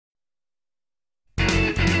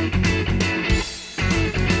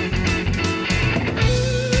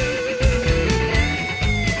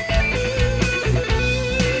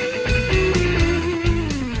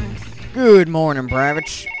Good morning,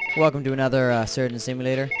 privates. Welcome to another Surgeon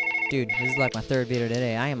Simulator. Dude, this is like my third video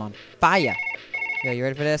today. I am on fire. Yo, you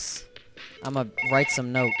ready for this? I'm gonna write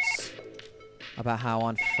some notes about how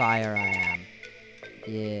on fire I am.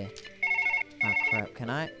 Yeah. Oh crap, can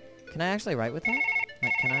I actually write with that?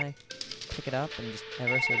 Like, can I pick it up and just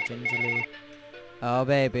ever so gingerly... Oh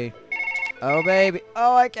baby. Oh baby.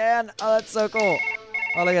 Oh, I can. Oh, that's so cool.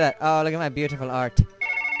 Oh, look at that. Oh, look at my beautiful art.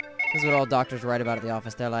 This is what all doctors write about at the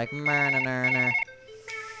office. They're like, "Mer-na-ner-ner."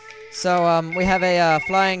 So, we have a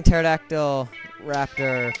flying pterodactyl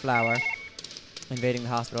raptor flower invading the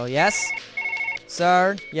hospital. Yes?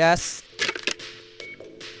 Sir? Yes?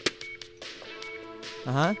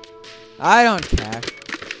 Uh-huh. I don't care.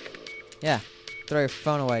 Yeah. Throw your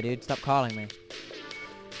phone away, dude. Stop calling me.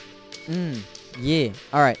 Yeah.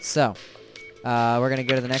 Alright, so. We're gonna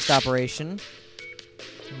go to the next operation.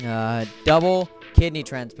 Double kidney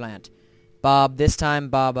transplant. Bob, this time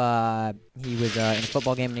Bob, he was in a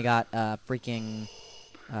football game and he got freaking,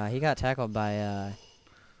 he got tackled by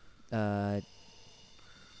Dikembe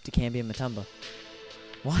Mutombo.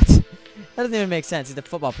 What? That doesn't even make sense. He's a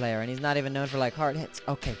football player and he's not even known for like hard hits.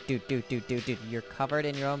 Okay, dude, you're covered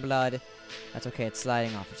in your own blood. That's okay. It's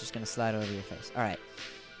sliding off. It's just gonna slide over your face. All right.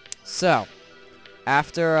 So,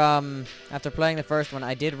 after playing the first one,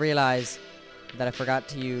 I did realize that I forgot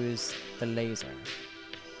to use the laser.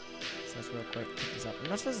 So let's real quick pick this up. I'm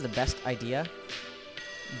not sure this is the best idea,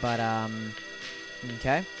 but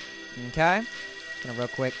okay. Gonna real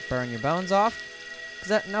quick burn your bones off, cause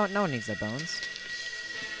that no one needs their bones.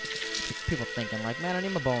 People thinking like, man, I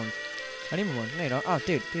need my bones. I need my bones. No, you don't. Oh,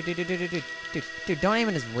 dude, don't aim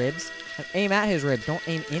in his ribs. Aim at his ribs. Don't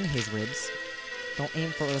aim in his ribs. Don't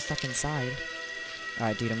aim for the stuff inside. All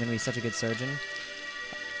right, dude, I'm gonna be such a good surgeon.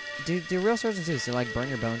 Do real surgeons do this? They like burn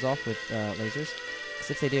your bones off with lasers?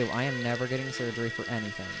 Because if they do, I am never getting surgery for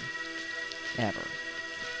anything. Ever.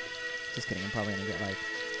 Just kidding, I'm probably gonna get like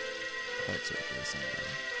heart surgery someday.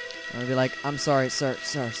 I'm gonna be like, I'm sorry, sir.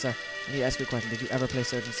 I need to ask you a question. Did you ever play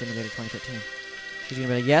Surgeon Simulator 2013? He's gonna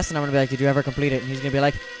be like, yes, and I'm gonna be like, did you ever complete it? And he's gonna be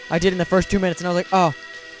like, I did in the first 2 minutes, and I was like, oh,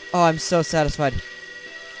 I'm so satisfied.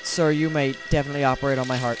 Sir, you may definitely operate on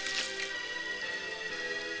my heart.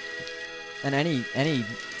 And any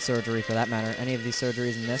surgery for that matter, any of these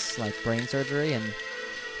surgeries in this, like brain surgery and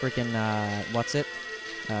freaking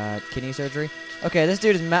kidney surgery. Okay, this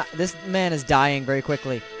dude is this man is dying very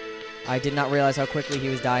quickly. I did not realize how quickly he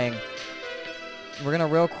was dying. We're gonna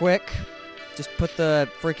real quick just put the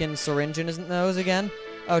freaking syringe in his nose again.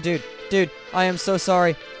 Oh, dude, I am so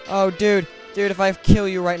sorry. Oh, dude, if I kill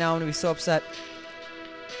you right now, I'm gonna be so upset.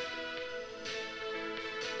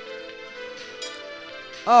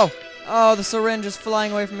 Oh, the syringe is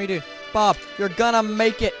flying away from me, dude. Bob, you're gonna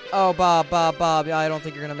make it. Oh, Bob. Yeah, I don't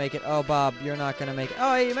think you're gonna make it. Oh, Bob, you're not gonna make it.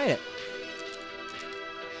 Oh, hey, you made it.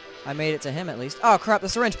 I made it to him, at least. Oh, crap, the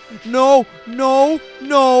syringe. No. Oh,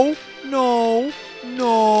 no.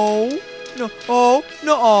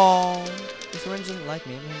 Oh. The syringe didn't like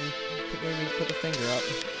me. It made me put the finger up.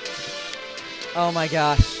 Oh, my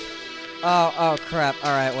gosh. Oh, crap.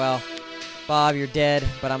 All right, well, Bob, you're dead,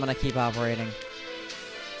 but I'm gonna keep operating.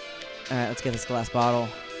 Alright, let's get this glass bottle,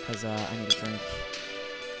 because I need a drink.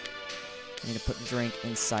 I need to put drink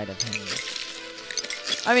inside of him.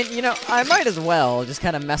 I mean, you know, I might as well just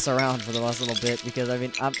kind of mess around for the last little bit, because, I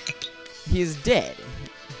mean, he's dead.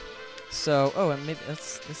 So, oh, and maybe,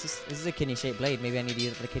 this is a kidney-shaped blade. Maybe I need to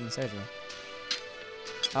use it for the kidney surgery.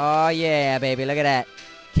 Oh, yeah, baby, look at that.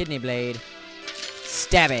 Kidney blade.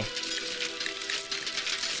 Stabby.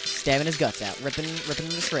 Stabbing his guts out. Ripping him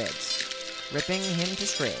to shreds. Ripping him to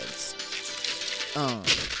shreds.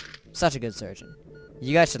 Such a good surgeon.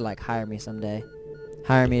 You guys should, like, hire me someday.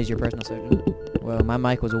 Hire me as your personal surgeon. Whoa, my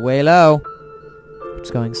mic was way low.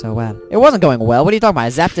 It's going so well. It wasn't going well. What are you talking about? I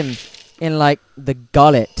zapped him in, like, the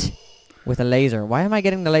gullet with a laser. Why am I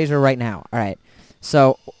getting the laser right now? Alright.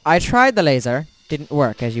 So, I tried the laser. Didn't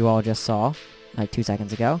work, as you all just saw, like 2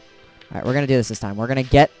 seconds ago. Alright, we're gonna do this time. We're gonna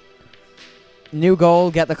get... New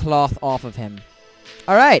goal, get the cloth off of him.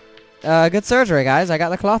 Alright. Good surgery, guys. I got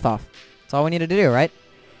the cloth off. That's all we need to do, right?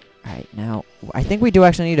 Alright, now, I think we do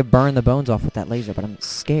actually need to burn the bones off with that laser, but I'm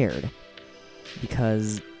scared.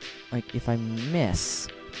 Because, like, if I miss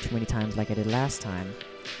too many times like I did last time,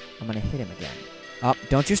 I'm gonna hit him again. Oh,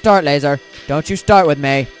 don't you start, laser. Don't you start with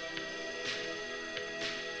me.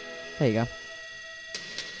 There you go.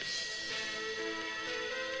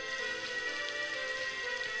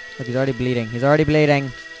 Look, he's already bleeding. He's already bleeding.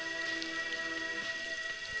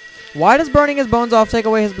 Why does burning his bones off take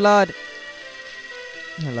away his blood?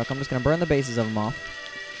 Here, look, I'm just gonna burn the bases of him off.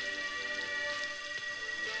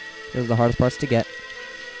 Those are the hardest parts to get.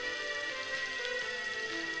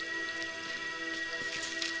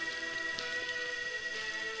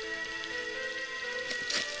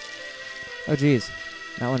 Oh, jeez.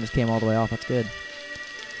 That one just came all the way off. That's good.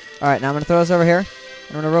 All right, now I'm going to throw this over here.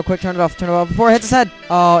 I'm going to real quick turn it off before it hits his head.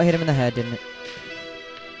 Oh, it hit him in the head, didn't it?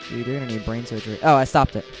 Dude, you're going to need brain surgery. Oh, I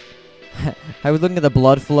stopped it. I was looking at the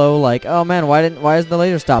blood flow like, oh, man, why is the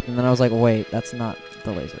laser stopped? And then I was like, wait, that's not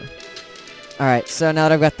the laser. All right, so now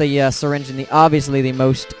that I've got the syringe and obviously the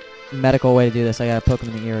most medical way to do this, I got to poke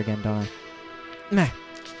him in the ear again, don't I? Meh.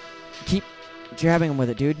 Keep jabbing him with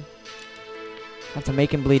it, dude. Have to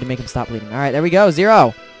make him bleed to make him stop bleeding. All right, there we go.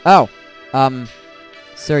 0. Oh.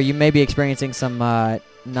 Sir, you may be experiencing some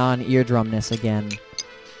non-eardrumness again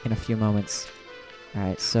in a few moments. All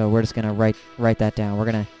right, so we're just going to write that down.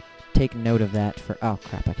 We're going to take note of that for... Oh,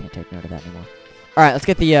 crap, I can't take note of that anymore. All right, let's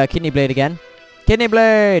get the kidney blade again. Kidney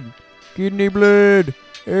blade! Kidney blade!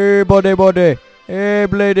 Hey, body. Hey,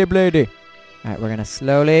 bladey. All right, we're going to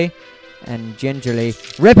slowly and gingerly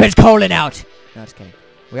rip his colon out! No, just kidding.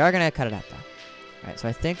 We are going to cut it out, though. All right, so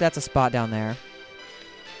I think that's a spot down there.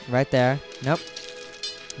 Right there. Nope.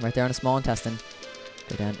 Right there on the small intestine.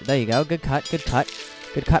 Go down. There you go. Good cut. Good cut,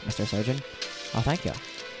 Mr. Surgeon. Oh, thank you.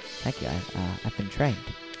 Thank you. I've been trained.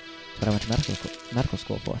 That's what I went to medical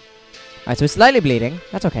school for. All right, so it's slightly bleeding.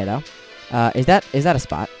 That's okay, though. Is that a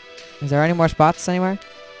spot? Is there any more spots anywhere?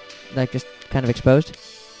 Like, just kind of exposed?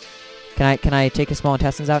 Can I take his small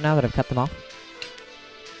intestines out now that I've cut them off?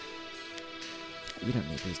 You don't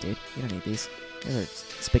need these, dude. You don't need these. These are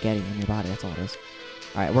spaghetti in your body. That's all it is.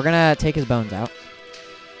 All right, we're going to take his bones out.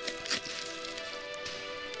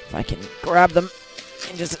 If I can grab them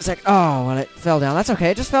in just a sec. Oh, well, it fell down. That's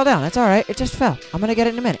okay. It just fell down. That's all right. It just fell. I'm going to get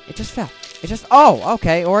it in a minute. It just fell. Oh,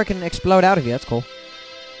 okay. Or it can explode out of you. That's cool.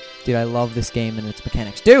 Dude, I love this game and its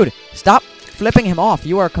mechanics. Dude, stop flipping him off.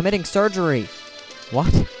 You are committing surgery.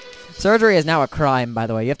 What? Surgery is now a crime, by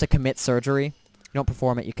the way. You have to commit surgery. You don't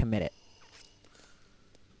perform it, you commit it.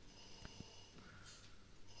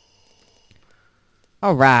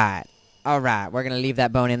 Alright. Alright, we're going to leave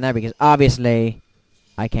that bone in there because obviously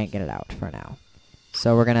I can't get it out for now.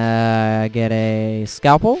 So we're going to get a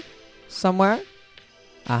scalpel somewhere.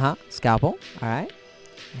 Scalpel. Alright.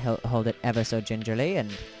 Hold it ever so gingerly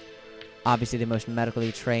and obviously the most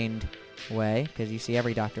medically trained way, because you see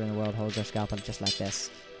every doctor in the world holds their scalpel just like this.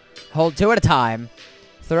 Hold 2 at a time,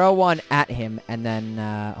 throw one at him, and then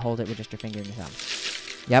hold it with just your finger and your thumb.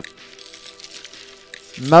 Yep.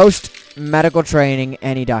 Most medical training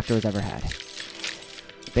any doctor has ever had.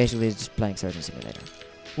 Basically, it's just playing Surgeon Simulator.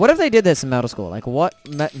 What if they did this in middle school? Like, what?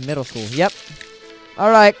 Middle school. Yep.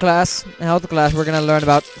 Alright, class. Health class, we're going to learn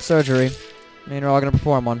about surgery. And we're all going to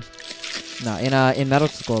perform one. No, in medical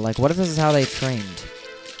school, like, what if this is how they trained?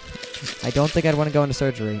 I don't think I'd want to go into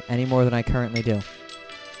surgery any more than I currently do.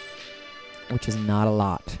 Which is not a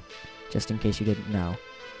lot. Just in case you didn't know.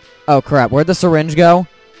 Oh, crap. Where'd the syringe go?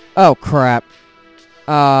 Oh, crap.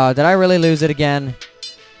 Did I really lose it again?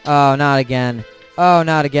 Oh, not again. Oh,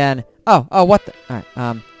 not again. Oh, what the?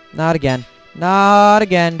 Alright, not again. Not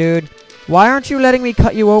again, dude. Why aren't you letting me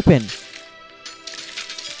cut you open?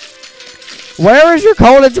 Where is your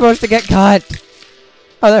colon supposed to get cut?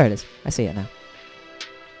 Oh, there it is. I see it now.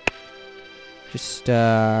 Just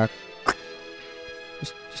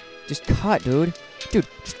cut, dude. Dude,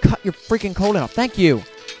 just cut your freaking colon off. Thank you.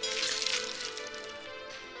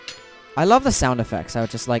 I love the sound effects. How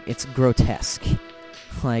it's just like, it's grotesque.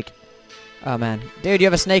 Like, oh man. Dude, you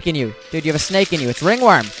have a snake in you. Dude, you have a snake in you. It's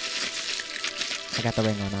ringworm. I got the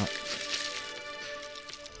ringworm out.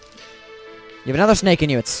 You have another snake in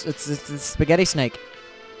you. It's spaghetti snake.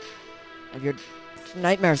 Of your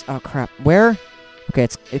nightmares. Oh crap. Where? Okay,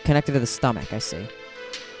 it's connected to the stomach. I see.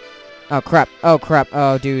 Oh crap. Oh crap.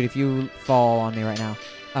 Oh dude, if you fall on me right now.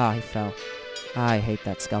 Oh, he fell. I hate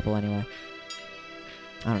that scalpel anyway.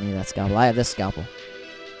 I don't need that scalpel. I have this scalpel.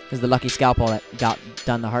 This is the lucky scalpel that got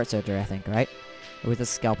done the heart surgery, I think, right? Or was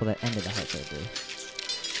this scalpel that ended the heart surgery?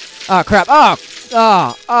 Oh crap.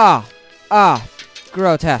 Oh!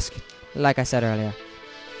 Grotesque. Like I said earlier.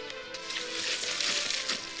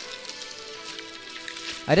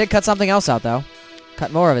 I did cut something else out, though.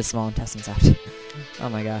 Cut more of his small intestines out. Oh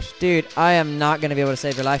my gosh. Dude, I am not going to be able to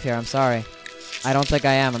save your life here. I'm sorry. I don't think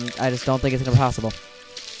I am. I just don't think it's possible.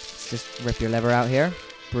 Let's just rip your liver out here.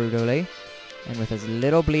 Brutally. And with as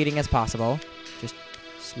little bleeding as possible. Just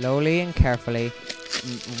slowly and carefully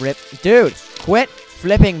rip. Dude, quit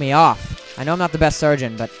flipping me off. I know I'm not the best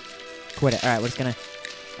surgeon, but quit it. Alright, we're just going to...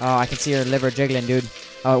 Oh, I can see your liver jiggling, dude.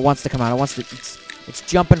 Oh, it wants to come out. It wants to... It's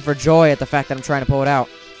jumping for joy at the fact that I'm trying to pull it out.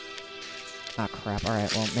 Oh, crap.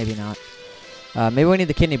 Alright, well, maybe not. Maybe we need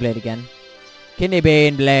the kidney blade again. Kidney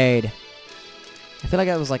bean blade. I feel like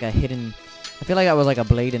that was like a hidden... I feel like that was like a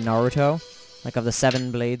blade in Naruto. Like of the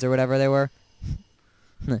 7 blades or whatever they were.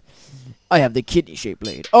 I have the kidney-shaped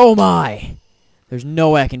blade. Oh my! There's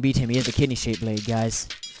no way I can beat him. He has the kidney-shaped blade, guys.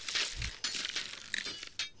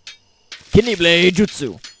 Kidney blade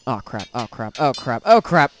jutsu. Oh crap, oh crap, oh crap, oh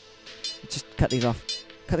crap. Just cut these off.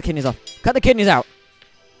 Cut the kidneys off. Cut the kidneys out.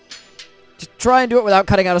 Just try and do it without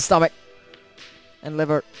cutting out a stomach. And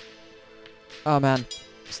liver. Oh man.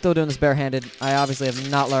 Still doing this barehanded. I obviously have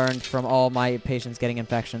not learned from all my patients getting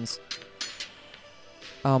infections.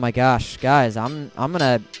 Oh my gosh. Guys, I'm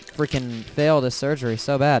gonna freaking fail this surgery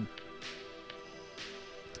so bad.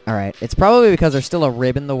 Alright. It's probably because there's still a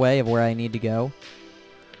rib in the way of where I need to go.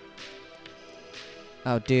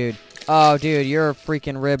 Oh, dude. Oh, dude, your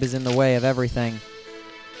freaking rib is in the way of everything.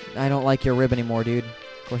 I don't like your rib anymore, dude.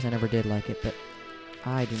 Of course, I never did like it, but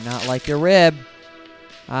I do not like your rib.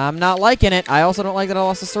 I'm not liking it. I also don't like that I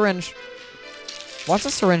lost a syringe. Watch the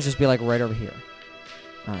syringe just be, like, right over here.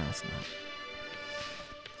 Oh, no, it's not.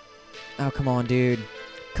 Oh, come on, dude.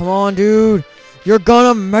 Come on, dude. You're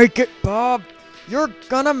gonna make it, Bob. You're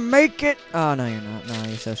gonna make it. Oh, no, you're not. No,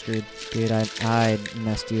 you're so screwed. Dude, I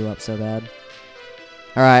messed you up so bad.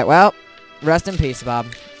 Alright, well, rest in peace, Bob.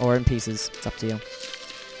 Or in pieces. It's up to you.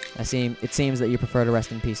 It seems that you prefer to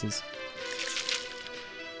rest in pieces.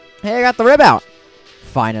 Hey, I got the rib out.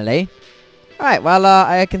 Finally. Alright, well,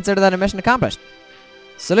 I consider that a mission accomplished.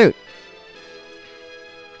 Salute.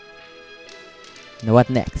 Now what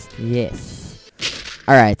next? Yes.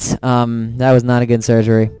 Alright, that was not a good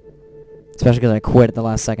surgery. Especially because I quit at the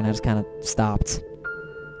last second. I just kind of stopped.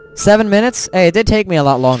 7 minutes? Hey, it did take me a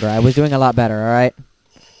lot longer. I was doing a lot better, alright?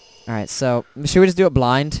 Alright, so, should we just do it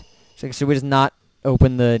blind? Should we just not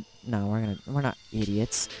open the... No, we're not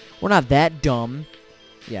idiots. We're not that dumb.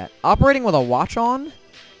 Yeah, operating with a watch on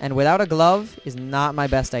and without a glove is not my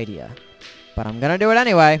best idea. But I'm gonna do it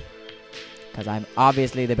anyway. Because I'm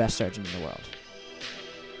obviously the best surgeon in the world.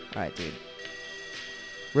 Alright, dude.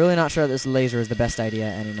 Really not sure this laser is the best idea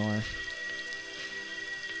anymore.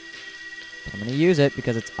 But I'm gonna use it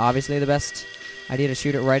because it's obviously the best idea to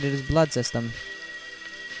shoot it right at his blood system.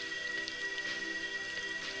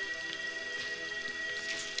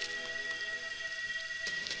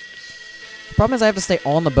 The problem is I have to stay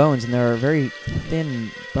on the bones, and there are very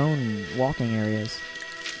thin bone walking areas.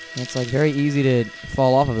 And it's like very easy to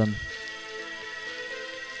fall off of them.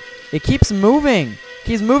 It keeps moving!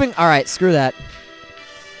 Keeps moving! Alright, screw that.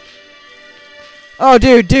 Oh,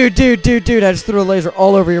 dude, I just threw a laser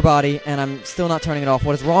all over your body, and I'm still not turning it off.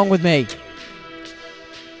 What is wrong with me?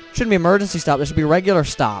 Shouldn't be emergency stop. There should be regular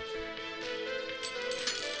stop.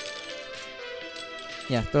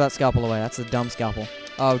 Yeah, throw that scalpel away. That's a dumb scalpel.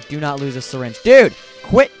 Oh, do not lose a syringe. Dude,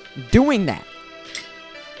 quit doing that.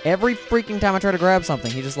 Every freaking time I try to grab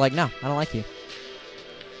something, he's just like, no, I don't like you.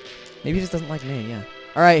 Maybe he just doesn't like me, yeah.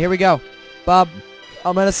 Alright, here we go. Bob,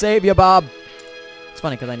 I'm gonna save you, Bob. It's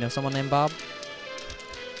funny, because I know someone named Bob.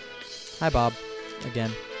 Hi, Bob.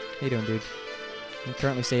 Again. How you doing, dude? I'm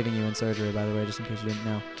currently saving you in surgery, by the way, just in case you didn't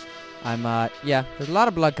know. Yeah, there's a lot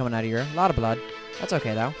of blood coming out of here. A lot of blood. That's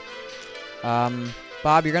okay, though.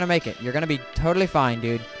 Bob, you're gonna make it. You're gonna be totally fine,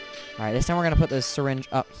 dude. Alright, this time we're gonna put this syringe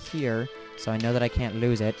up here, so I know that I can't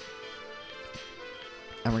lose it.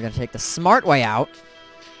 And we're gonna take the smart way out,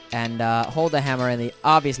 and, hold the hammer in the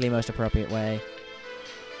obviously most appropriate way.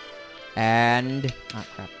 And... oh,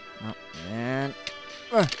 crap. Oh, and...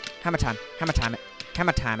 hammer time. Hammer time it.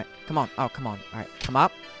 Hammer time it. Come on. Oh, come on. Alright, come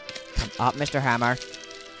up. Come up, Mr. Hammer.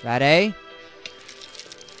 Ready?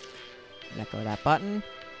 Let go of that button.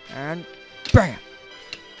 And... bam!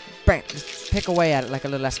 Bam! Just pick away at it like a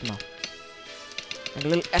little Eskimo. Like a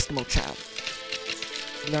little Eskimo child.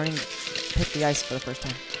 Learning to pick the ice for the first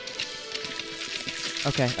time.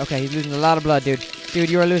 Okay, he's losing a lot of blood, dude. Dude,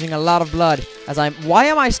 you are losing a lot of blood. Why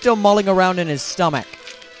am I still mulling around in his stomach?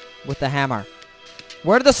 With the hammer.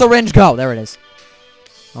 Where did the syringe go? There it is.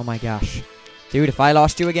 Oh my gosh. Dude, if I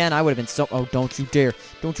lost you again, I would have been so... oh, don't you dare.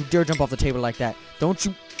 Don't you dare jump off the table like that. Don't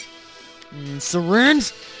you...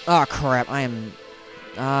 syringe? Oh, crap. I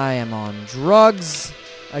am on drugs.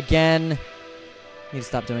 Again. Need to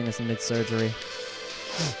stop doing this in mid-surgery.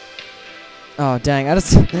 Oh, dang. I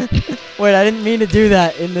just... wait, I didn't mean to do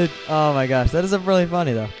that in the... oh my gosh. That is really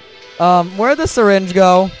funny, though. Where'd the syringe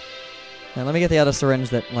go? Now, let me get the other syringe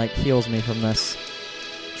that, like, heals me from this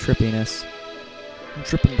trippiness. I'm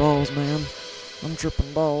tripping balls, man. I'm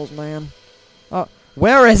tripping balls, man. Oh,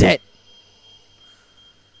 where is it?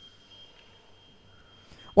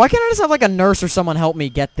 Why can't I just have, like, a nurse or someone help me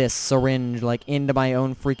get this syringe, like, into my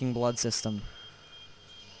own freaking blood system?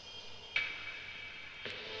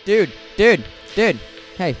 Dude. Hey,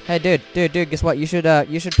 dude, guess what? You should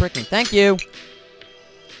prick me. Thank you!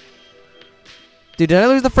 Dude, did I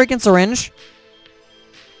lose the freaking syringe?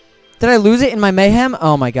 Did I lose it in my mayhem?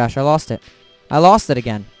 Oh my gosh, I lost it. I lost it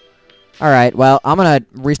again. Alright, well, I'm gonna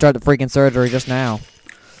restart the freaking surgery just now.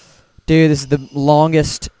 Dude, this is the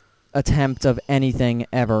longest attempt of anything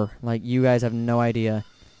ever. Like, you guys have no idea.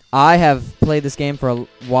 I have played this game for a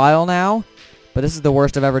while now, but this is the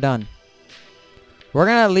worst I've ever done. We're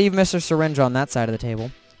gonna leave Mr. Syringe on that side of the table,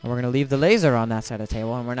 and we're gonna leave the laser on that side of the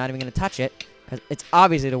table, and we're not even gonna touch it, because it's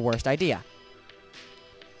obviously the worst idea.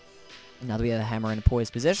 Now that we have the hammer in a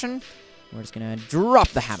poised position, we're just gonna drop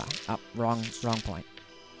the hammer. Oh, wrong point.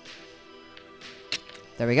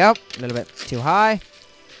 There we go. A little bit too high.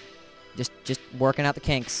 Just working out the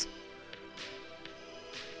kinks.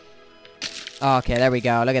 Okay, there we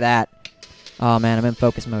go. Look at that. Oh man, I'm in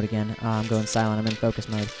focus mode again. Oh, I'm going silent. I'm in focus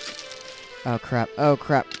mode. Oh crap. Oh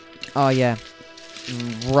crap. Oh yeah.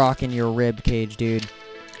 Rocking your rib cage, dude.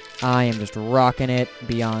 I am just rocking it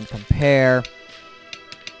beyond compare.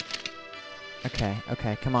 Okay,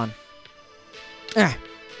 okay, come on.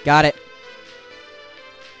 Got it.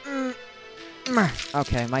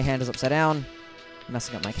 Okay, my hand is upside down.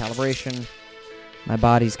 Messing up my calibration. My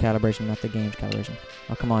body's calibration, not the game's calibration.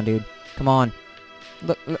 Oh, come on, dude. Come on.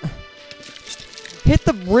 Look. Just hit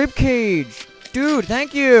the rib cage. Dude,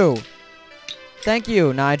 thank you. Thank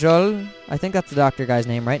you, Nigel. I think that's the doctor guy's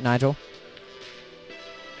name, right? Nigel?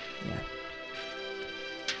 Yeah.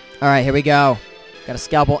 Alright, here we go. Got a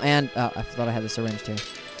scalpel and... Oh, I thought I had the syringe, too.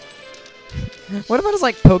 What if I just,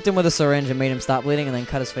 like, poked him with a syringe and made him stop bleeding and then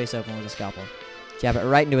cut his face open with a scalpel? Jab it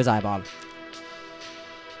right into his eyeball.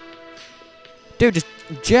 Dude, just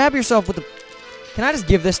jab yourself with the... Can I just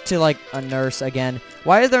give this to, like, a nurse again?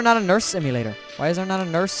 Why is there not a nurse simulator? Why is there not a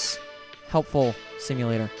nurse helpful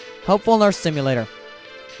simulator? Helpful nurse simulator.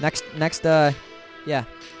 Next, yeah.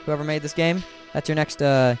 Whoever made this game, that's your next,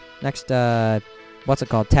 what's it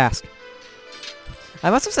called? Task. I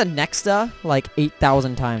must have said nexta like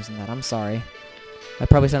 8,000 times in that. I'm sorry. I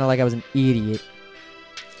probably sounded like I was an idiot.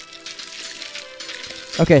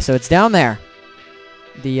 Okay, so it's down there.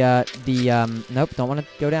 Nope, don't want to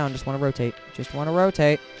go down. Just want to rotate. Just want to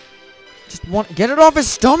rotate. Just want... Get it off his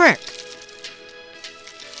stomach!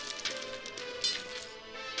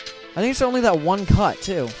 I think it's only that one cut,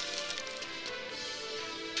 too.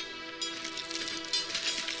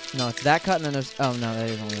 No, it's that cut and then there's... Oh, no, that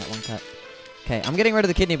is only that one cut. Okay, I'm getting rid of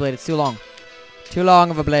the kidney blade. It's too long. Too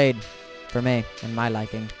long of a blade for me and my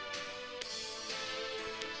liking.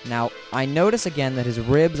 Now, I notice again that his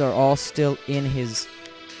ribs are all still in his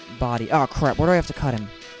body. Oh, crap. Where do I have to cut him?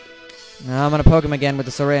 Now, I'm going to poke him again with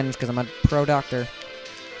the syringe because I'm a pro doctor.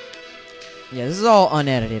 Yeah, this is all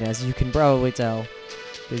unedited, as you can probably tell.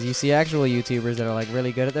 Because you see actual YouTubers that are, like,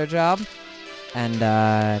 really good at their job. And,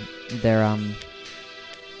 they're,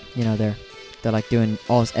 you know, they're like doing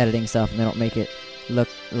all this editing stuff and they don't make it look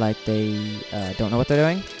like they don't know what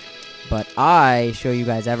they're doing. But I show you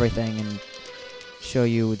guys everything and show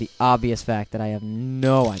you the obvious fact that I have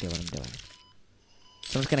no idea what I'm doing.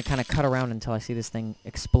 So I'm just going to kind of cut around until I see this thing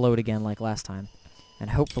explode again like last time.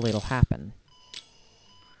 And hopefully it'll happen.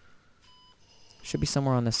 Should be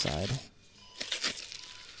somewhere on this side.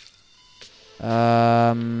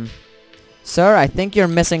 Sir, I think you're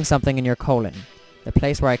missing something in your colon. The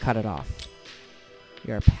place where I cut it off.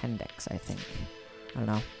 Your appendix, I think. I don't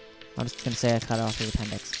know. I'm just gonna say I cut off his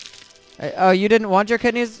appendix. Oh, you didn't want your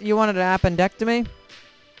kidneys? You wanted an appendectomy?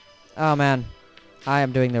 Oh, man. I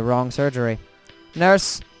am doing the wrong surgery.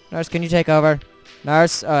 Nurse! Nurse, can you take over?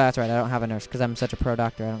 Nurse! Oh, that's right. I don't have a nurse because I'm such a pro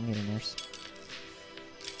doctor. I don't need a nurse.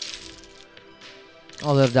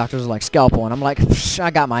 All the other doctors are like, scalpel. And I'm like, I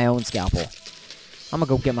got my own scalpel. I'm gonna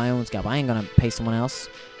go get my own scalpel. I ain't gonna pay someone else.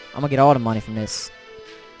 I'm gonna get all the money from this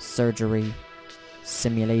surgery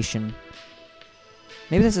simulation.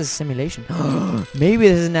 Maybe this is a simulation. Maybe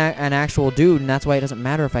this is an actual dude, and that's why it doesn't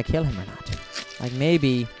matter if I kill him or not. Like,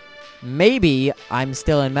 maybe I'm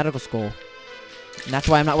still in medical school. And that's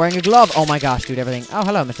why I'm not wearing a glove. Oh my gosh, dude, everything. Oh,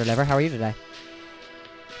 hello, Mr. Liver. How are you today?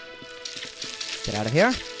 Get out of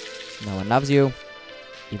here. No one loves you.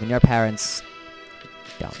 Even your parents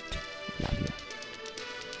don't love you.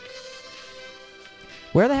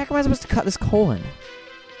 Where the heck am I supposed to cut this colon?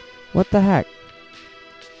 What the heck?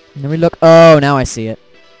 And then we look. Oh, now I see it.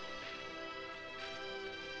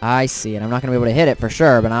 I see it. I'm not going to be able to hit it for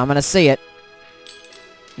sure, but I'm going to see it.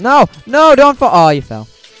 No! No, don't fall. Oh, you fell.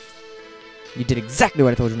 You did exactly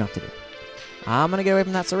what I told you not to do. I'm going to get away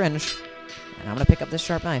from that syringe. And I'm going to pick up this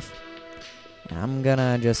sharp knife. And I'm going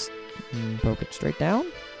to just poke it straight down.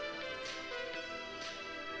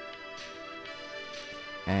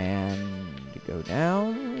 And go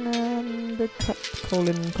down and cut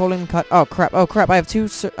colon cut. Oh crap! Oh crap! I have two.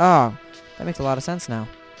 Oh, that makes a lot of sense now.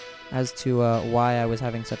 as to why I was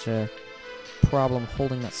having such a problem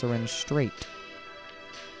holding that syringe straight.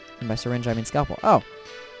 And by syringe, I mean scalpel. Oh!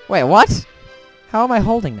 Wait, what? How am I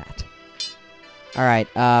holding that? Alright,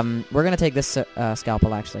 we're gonna take this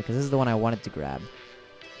scalpel, actually, because this is the one I wanted to grab.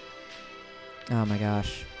 Oh my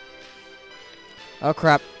gosh. Oh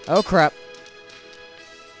crap. Oh crap.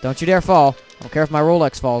 Don't you dare fall. I don't care if my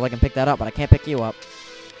Rolex falls, I can pick that up, but I can't pick you up.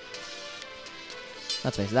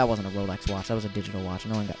 Let's face it, that wasn't a Rolex watch, that was a digital watch.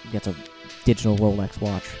 No one gets a digital Rolex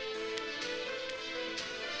watch.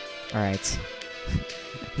 Alright.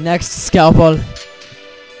 Next scalpel.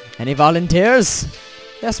 Any volunteers?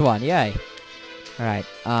 Yes, one, yay. Alright,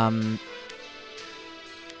 down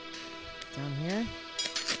here?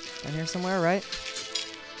 Down here somewhere, right?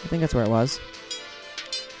 I think that's where it was.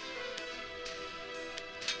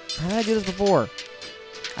 How did I do this before?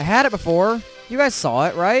 I had it before. You guys saw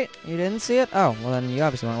it, right? You didn't see it? Oh, well then you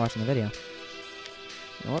obviously weren't watching the video.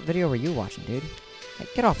 What video were you watching, dude? Hey,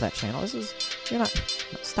 get off that channel. This is... You're not...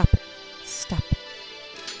 No, stop it. Stop it.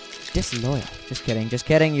 Disloyal. Just kidding. Just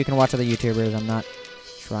kidding. You can watch other YouTubers. I'm not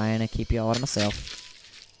trying to keep you all to myself.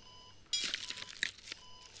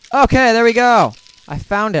 Okay, there we go. I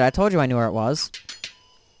found it. I told you I knew where it was.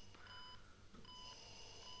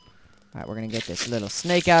 Alright, we're gonna get this little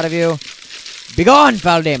snake out of you. Begone,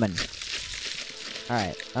 foul demon!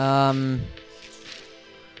 Alright,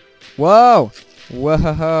 whoa!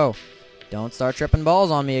 Whoa! Don't start tripping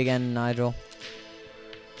balls on me again, Nigel.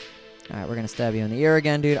 Alright, we're gonna stab you in the ear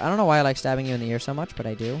again, dude. I don't know why I like stabbing you in the ear so much, but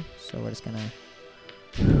I do. So we're just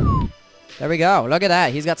gonna... There we go. Look at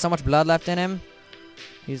that. He's got so much blood left in him.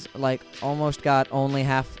 He's, like, almost got only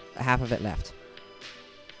half of it left.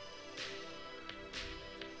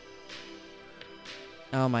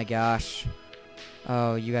 Oh my gosh.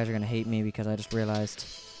 Oh, you guys are gonna hate me because I just realized.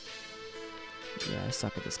 Yeah, I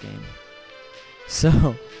suck at this game.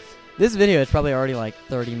 So, this video is probably already like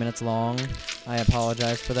 30 minutes long. I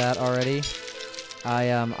apologize for that already.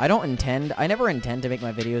 I never intend to make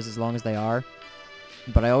my videos as long as they are.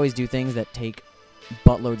 But I always do things that take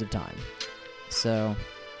buttloads of time. So,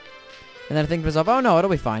 and then I think to myself, oh no,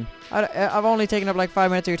 it'll be fine. I've only taken up like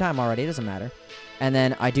 5 minutes of your time already, it doesn't matter. And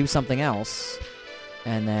then I do something else.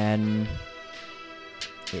 And then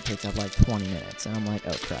it takes up like 20 minutes. And I'm like,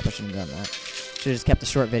 oh crap, I shouldn't have done that. Should've just kept a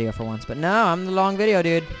short video for once. But no, I'm the long video,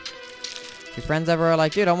 dude. If your friends ever are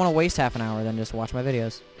like, dude, I want to waste half an hour, then just watch my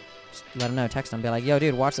videos. Just let them know, text them, be like, yo,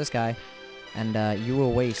 dude, watch this guy. And you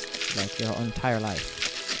will waste, like, your entire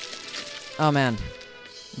life. Oh, man.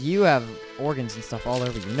 You have organs and stuff all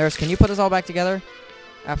over you. Nurse, can you put this all back together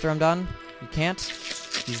after I'm done? You can't?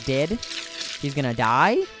 He's dead? He's gonna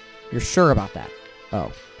die? You're sure about that?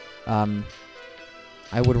 Oh.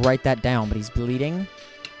 I would write that down, but he's bleeding.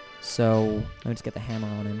 So, let me just get the hammer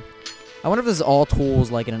on him. I wonder if this is all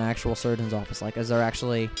tools, like, in an actual surgeon's office. Like, is there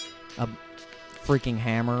actually a freaking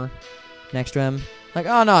hammer next to him? Like,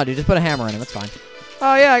 oh, no, dude, just put a hammer in him. It's fine.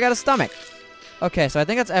 Oh, yeah, I got a stomach. Okay, so I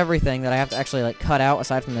think that's everything that I have to actually, like, cut out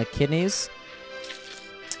aside from the kidneys.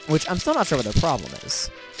 Which I'm still not sure what their problem is.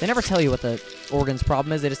 They never tell you what the organ's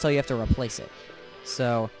problem is. They just tell you have to replace it.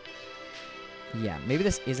 So... yeah, maybe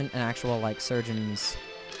this isn't an actual, like, surgeon's,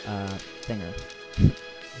 thinger.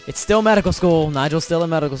 It's still medical school. Nigel's still in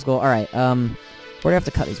medical school. Alright, where do I have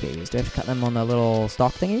to cut these babies? Do I have to cut them on the little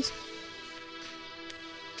stalk thingies?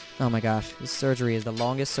 Oh my gosh, this surgery is the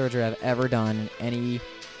longest surgery I've ever done in any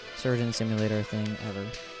surgeon simulator thing ever.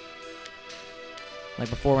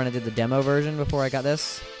 Like, before when I did the demo version, before I got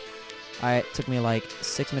this, it took me, like,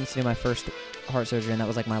 6 minutes to do my first heart surgery, and that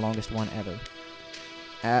was, like, my longest one ever.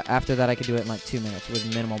 After that, I could do it in like 2 minutes with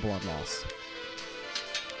minimal blood loss.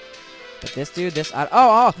 But this dude,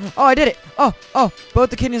 oh, I did it! Oh,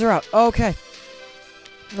 both the kidneys are out. Oh, okay.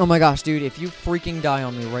 Oh my gosh, dude, if you freaking die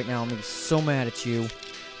on me right now, I'm gonna be so mad at you.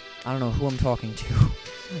 I don't know who I'm talking to.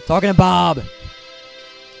 Talking to Bob!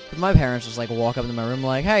 But my parents just like walk up into my room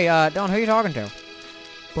like, hey, Don, who are you talking to?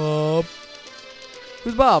 Bob.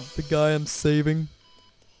 Who's Bob? The guy I'm saving.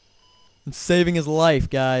 I'm saving his life,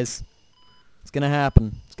 guys. It's gonna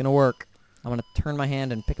happen. It's gonna work. I'm gonna turn my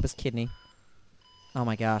hand and pick up his kidney. Oh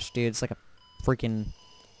my gosh, dude. It's like a freaking...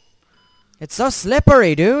 It's so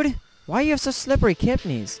slippery, dude! Why do you have so slippery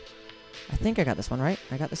kidneys? I think I got this one, right?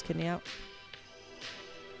 I got this kidney out.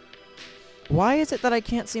 Why is it that I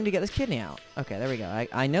can't seem to get this kidney out? Okay, there we go.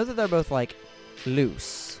 I know that they're both, like,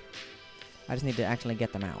 loose. I just need to actually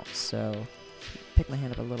get them out. So, pick my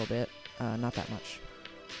hand up a little bit. Not that much.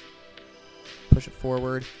 Push it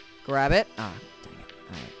forward. Grab it. Ah,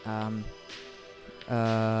 dang it.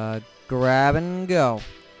 Alright, grab and go.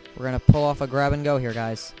 We're gonna pull off a grab and go here,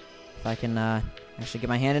 guys. If I can, actually get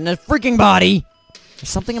my hand in his freaking body! There's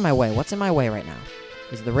something in my way. What's in my way right now?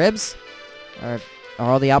 Is it the ribs? Or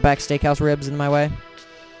are all the Outback Steakhouse ribs in my way?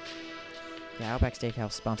 Yeah, Outback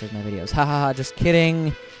Steakhouse sponsors my videos. Ha ha ha, just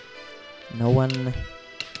kidding. No one...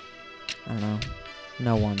 I don't know.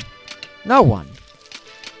 No one. No one!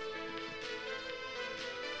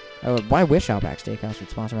 I wish Outback Steakhouse would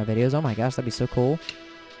sponsor my videos. Oh my gosh, that'd be so cool.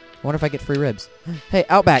 I wonder if I get free ribs. Hey,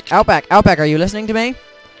 Outback, are you listening to me?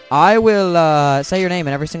 I will say your name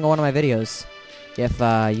in every single one of my videos if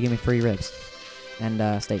you give me free ribs.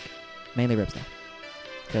 And steak. Mainly ribs, though.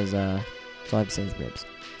 Because that's all I have to say is ribs.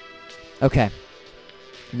 Okay.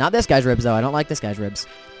 Not this guy's ribs, though. I don't like this guy's ribs.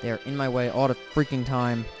 They're in my way all the freaking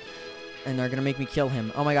time. And they're going to make me kill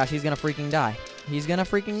him. Oh my gosh, he's going to freaking die. He's going to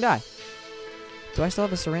freaking die. Do I still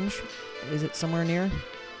have a syringe? Is it somewhere near?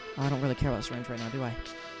 Oh, I don't really care about the syringe right now, do I?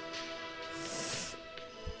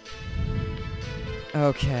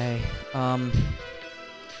 Okay.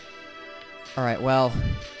 Alright, well...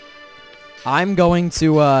 I'm going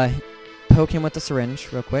to, poke him with the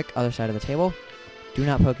syringe real quick. Other side of the table. Do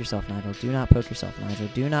not poke yourself, Nigel. Do not poke yourself, Nigel.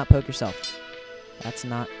 Do not poke yourself. That's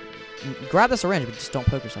not... Grab the syringe, but just don't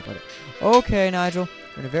poke yourself with it. Okay, Nigel.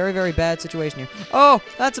 You're in a very, very bad situation here. Oh,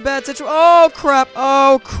 that's a bad situation. Oh, crap.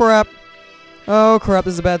 Oh, crap. Oh, crap.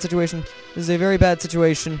 This is a bad situation. This is a very bad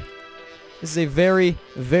situation. This is a very,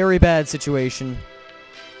 very bad situation.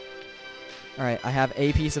 Alright, I have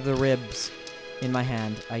a piece of the ribs in my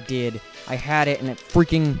hand. I did. I had it, and it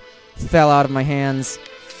freaking fell out of my hands.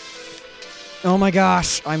 Oh my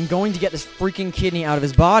gosh, I'm going to get this freaking kidney out of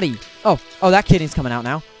his body. Oh, that kidney's coming out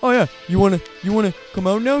now. Oh yeah, you wanna come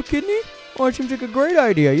out now, kidney? Oh, it seems like a great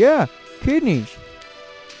idea, yeah. Kidneys.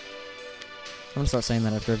 I'm gonna start saying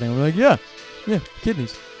that after everything. I'm like, yeah,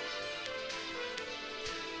 kidneys.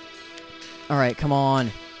 Alright, come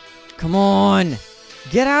on. Come on!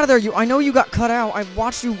 Get out of there, I know you got cut out. I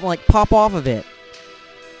watched you, like, pop off of it.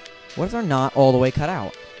 What if they're not all the way cut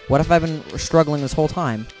out? What if I've been struggling this whole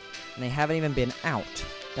time? And they haven't even been out.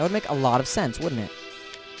 That would make a lot of sense, wouldn't it?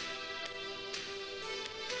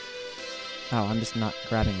 Oh, I'm just not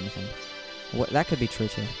grabbing anything. That could be true,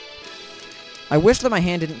 too. I wish that my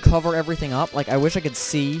hand didn't cover everything up. Like, I wish I could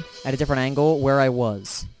see at a different angle where I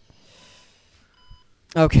was.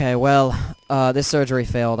 Okay, well, this surgery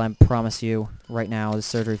failed, I promise you. Right now, this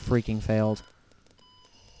surgery freaking failed.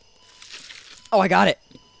 Oh, I got it!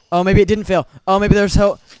 Oh, maybe it didn't fail. Oh, maybe there's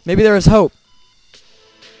hope. Maybe there is hope.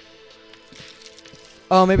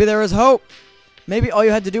 Oh, maybe there is hope. Maybe all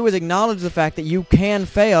you had to do was acknowledge the fact that you can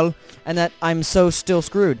fail and that I'm so still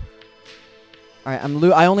screwed. Alright,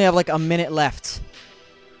 I only have like a minute left.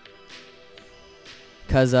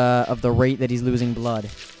 Because of the rate that he's losing blood.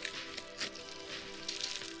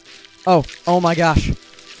 Oh my gosh.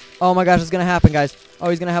 Oh my gosh, it's going to happen, guys. Oh,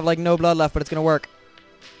 he's going to have like no blood left, but it's going to work.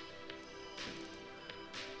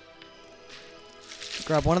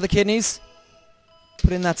 Grab one of the kidneys.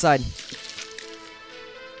 Put it in that side.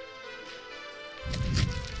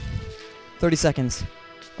 30 seconds.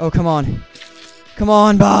 Oh, come on. Come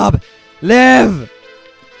on, Bob. Live!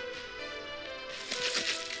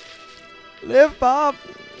 Live, Bob.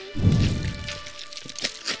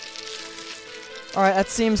 Alright, that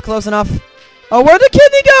seems close enough. Oh, where'd the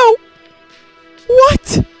kidney go?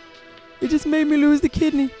 What? It just made me lose the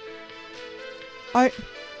kidney. I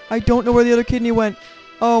don't know where the other kidney went.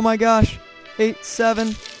 Oh my gosh. 8,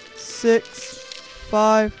 7, 6,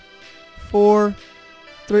 5, 4,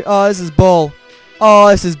 3. Oh, this is bull. Oh,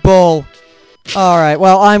 this is bull. Alright,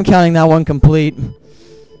 well, I'm counting that one complete.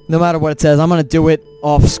 No matter what it says, I'm going to do it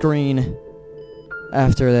off screen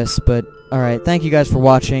after this. But, alright, thank you guys for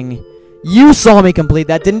watching. You saw me complete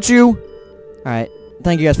that, didn't you? Alright,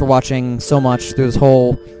 thank you guys for watching so much through this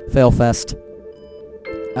whole fail fest.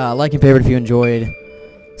 Like and favorite if you enjoyed.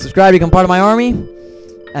 Subscribe to become part of my army.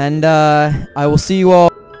 And I will see you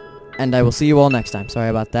all. And I will see you all next time. Sorry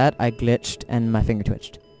about that. I glitched and my finger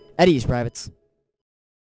twitched. At ease, privates.